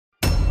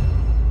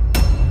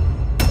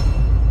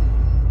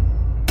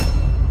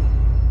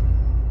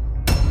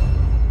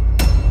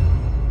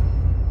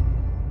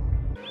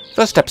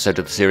First episode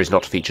of the series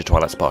not to feature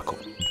Twilight Sparkle.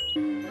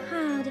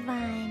 How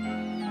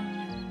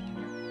divine.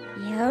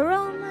 Your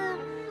aroma,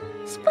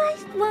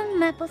 spiced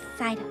warm apple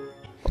cider.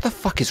 What the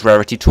fuck is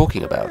Rarity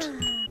talking about?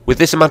 With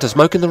this amount of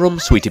smoke in the room,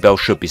 Sweetie Belle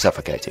should be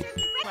suffocating.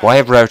 Why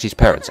have Rarity's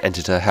parents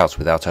entered her house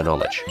without her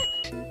knowledge?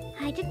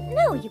 I didn't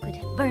know you could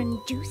burn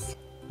juice.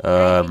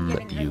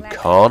 You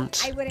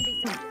can't?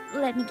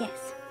 Let me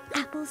guess.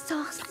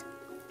 Applesauce?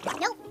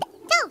 Nope.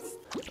 Toast!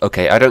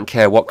 Okay, I don't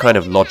care what kind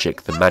of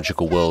logic the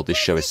magical world this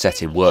show is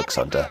set in works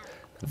under.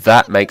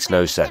 That makes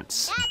no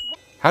sense.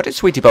 How did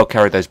Sweetie Belle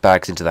carry those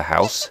bags into the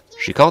house?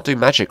 She can't do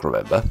magic,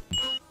 remember?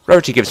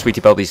 Rarity gives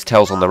Sweetie Belle these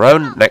towels on their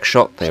own. Next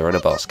shot, they are in a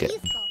basket.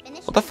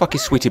 What the fuck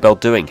is Sweetie Belle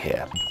doing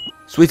here?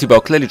 Sweetie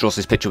Belle clearly draws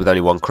this picture with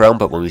only one crown,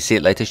 but when we see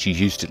it later, she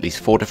used at least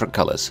 4 different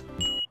colours.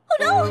 Oh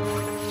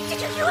no!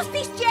 Did you use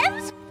these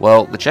gems?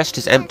 Well, the chest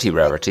is empty,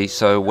 Rarity,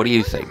 so what do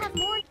you think?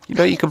 You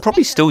know, you can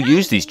probably still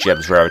use these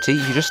gems, Rarity.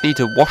 You just need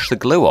to wash the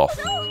glue off.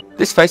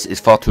 This face is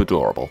far too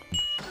adorable.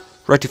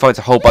 Rarity finds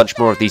a whole bunch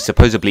more of these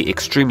supposedly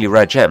extremely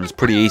rare gems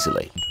pretty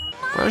easily.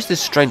 Where is this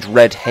strange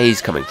red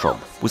haze coming from?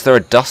 Was there a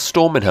dust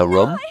storm in her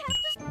room?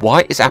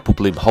 Why is Apple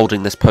Bloom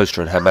holding this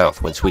poster in her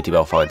mouth when Sweetie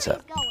Belle finds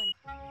her?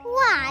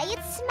 Why,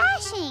 it's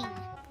smashing!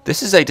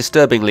 This is a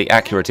disturbingly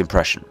accurate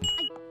impression.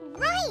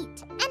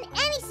 Right! And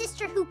any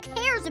sister who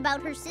cares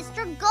about her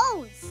sister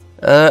goes!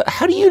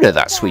 How do you know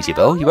that, Sweetie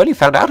Belle? You only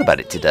found out about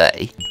it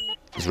today.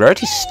 Is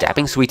Rarity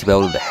stabbing Sweetie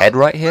Belle in the head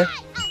right here?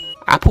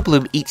 Apple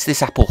Bloom eats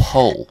this apple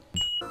whole.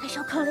 I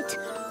shall call it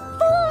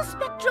Full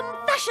Spectrum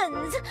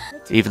Fashions.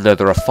 Even though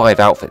there are 5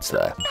 outfits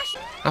there.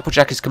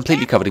 Applejack is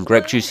completely covered in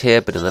grape juice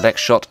here, but in the next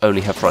shot,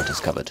 only her front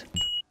is covered.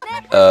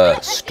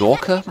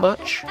 Stalker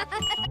much?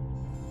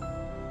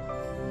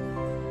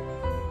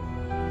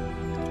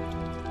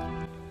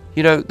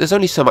 You know, there's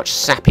only so much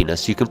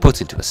sappiness you can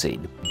put into a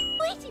scene.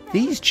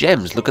 These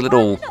gems look a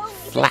little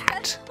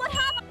flat.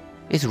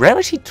 Is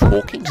Rarity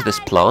talking to this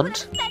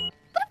plant? But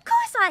of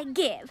course I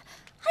give.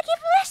 I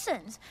give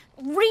lessons.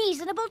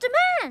 Reasonable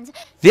demands.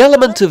 The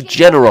element of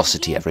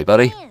generosity,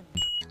 everybody.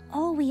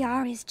 All we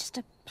are is just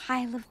a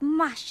pile of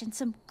mush and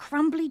some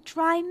crumbly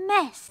dry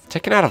mess.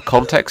 Taken out of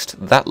context,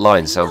 that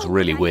line sounds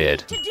really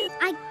weird.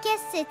 I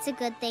guess it's a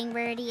good thing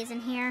Rarity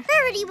isn't here.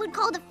 Rarity would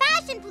call the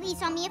fashion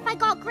police on me if I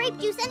got grape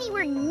juice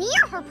anywhere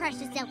near her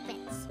precious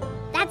outfits.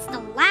 That's the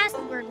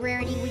last word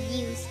Rarity would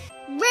use.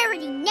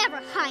 Rarity never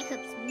high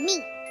hoops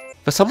me.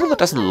 For someone that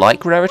doesn't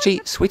like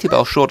Rarity, Sweetie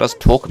Belle sure does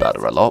talk about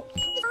her a lot.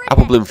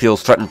 Apple Bloom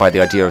feels threatened by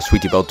the idea of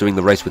Sweetie Belle doing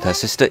the race with her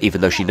sister,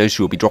 even though she knows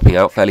she will be dropping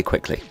out fairly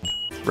quickly.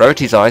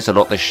 Rarity's eyes are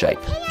not this shape.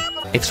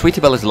 If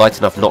Sweetie Belle is light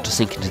enough not to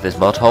sink into this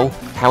mud hole,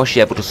 how is she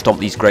able to stomp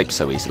these grapes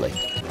so easily?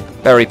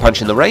 Berry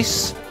punch in the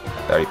race,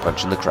 berry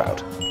punch in the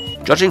crowd.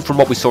 Judging from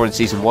what we saw in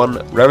Season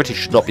 1, Rarity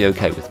should not be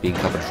okay with being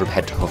covered from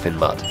head to hoof in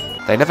mud.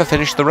 They never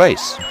finished the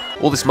race.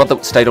 All this mud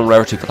that stayed on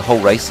Rarity for the whole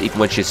race, even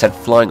when she is sent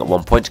flying at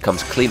one point,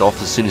 comes clean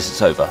off as soon as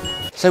it's over.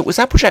 So was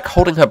Applejack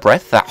holding her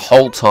breath that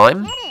whole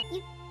time?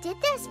 You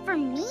did this for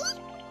me?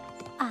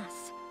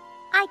 Us.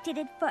 I did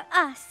it for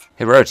us.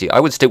 Hey Rarity, I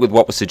would stick with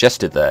what was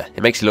suggested there.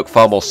 It makes you look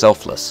far more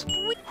selfless.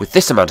 With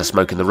this amount of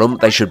smoke in the room,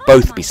 they should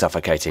both be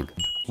suffocating.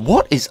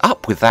 What is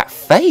up with that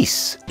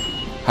face?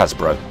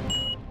 Hasbro.